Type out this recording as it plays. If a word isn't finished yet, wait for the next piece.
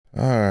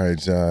All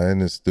right, y'all, in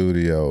the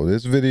studio.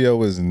 This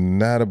video is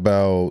not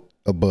about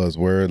a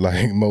buzzword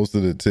like most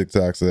of the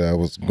TikToks that I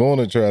was going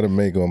to try to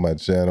make on my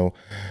channel.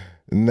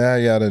 Now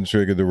y'all done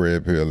triggered the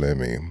red pill in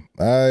me.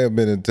 I have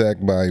been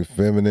attacked by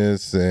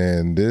feminists,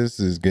 and this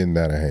is getting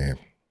out of hand.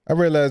 I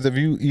realize if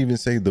you even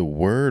say the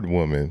word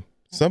woman,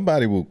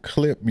 somebody will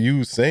clip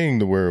you saying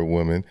the word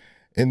woman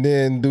and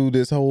then do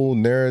this whole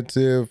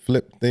narrative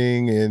flip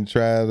thing and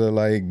try to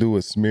like do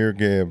a smear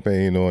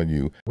campaign on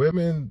you.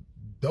 Women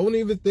don't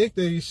even think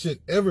they should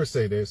ever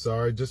say they're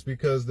sorry just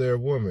because they're a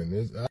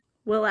woman.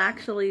 Well,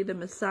 actually, the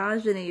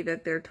misogyny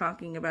that they're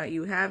talking about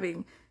you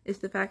having is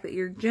the fact that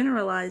you're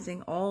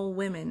generalizing all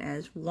women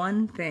as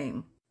one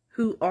thing,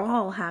 who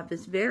all have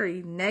this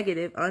very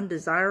negative,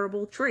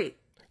 undesirable trait.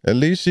 At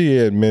least she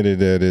admitted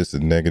that it's a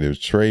negative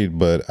trait,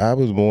 but I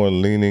was more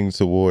leaning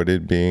toward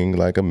it being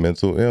like a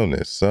mental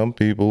illness. Some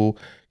people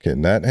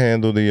cannot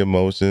handle the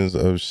emotions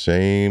of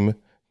shame,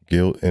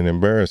 guilt, and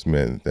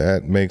embarrassment.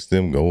 That makes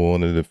them go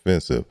on the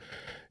defensive.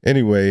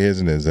 Anyway, here's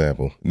an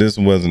example. This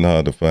wasn't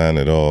hard to find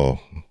at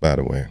all, by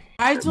the way.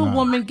 Why do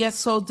women get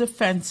so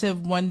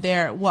defensive when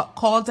they're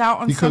called out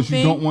on because something?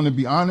 You don't want to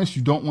be honest.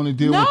 You don't want to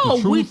deal with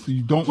the truth.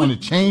 You don't want to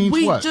change.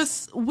 We what?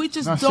 just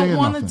don't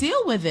want to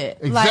deal with it.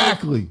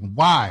 Exactly.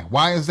 Why?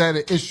 Why is that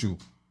an issue?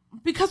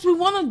 Because we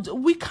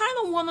kind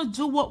of want to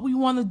do what we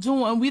want to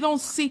do, and we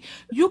don't see.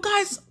 You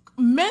guys,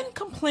 men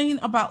complain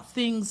about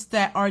things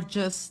that are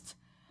just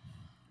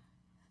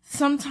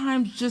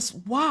sometimes just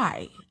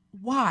why?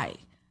 Why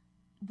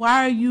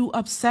are you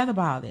upset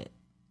about it?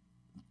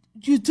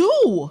 You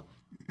do.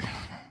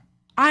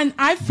 And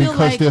I feel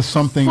because there's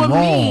something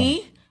wrong.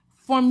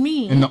 For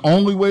me. And the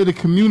only way to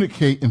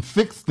communicate and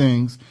fix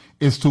things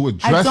is to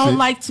address it. I don't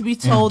like to be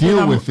told and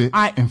deal with it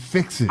and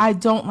fix it. I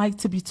don't like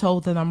to be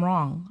told that I'm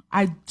wrong.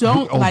 I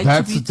don't like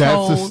to be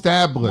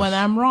told when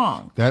I'm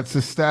wrong. That's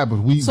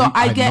established.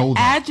 I get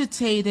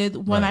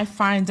agitated when I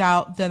find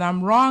out that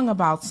I'm wrong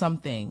about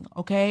something.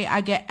 Okay?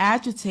 I get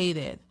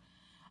agitated.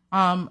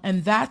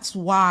 And that's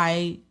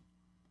why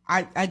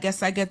I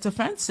guess I get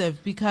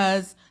defensive,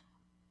 because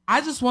I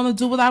just want to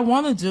do what I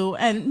want to do.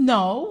 And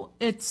no,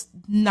 it's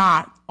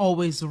not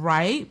always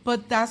right,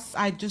 but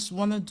I just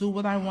want to do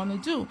what I want to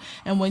do.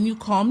 And when you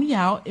call me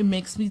out, it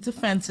makes me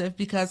defensive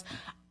because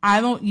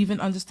I don't even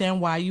understand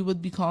why you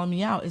would be calling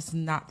me out. It's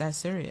not that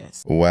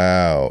serious.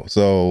 Wow.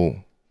 So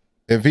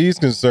if he's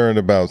concerned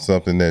about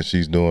something that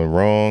she's doing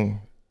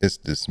wrong, it's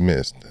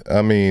dismissed.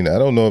 I mean, I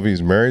don't know if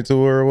he's married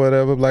to her or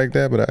whatever like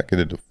that, but I could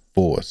have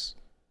divorced.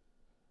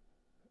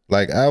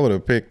 Like, I would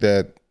have picked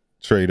that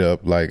trait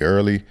up like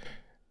early,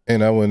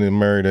 and I wouldn't have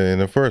married her in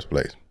the first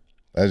place.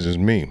 That's just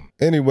me.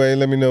 Anyway,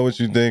 let me know what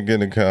you think in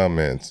the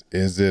comments.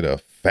 Is it a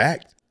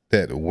fact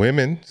that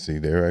women, see,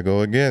 there I go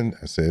again.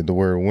 I said the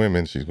word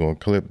women, she's going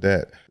to clip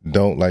that,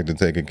 don't like to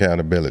take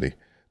accountability?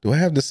 Do I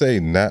have to say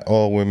not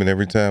all women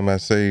every time I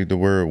say the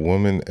word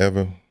woman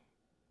ever?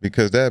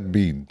 Because that'd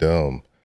be dumb.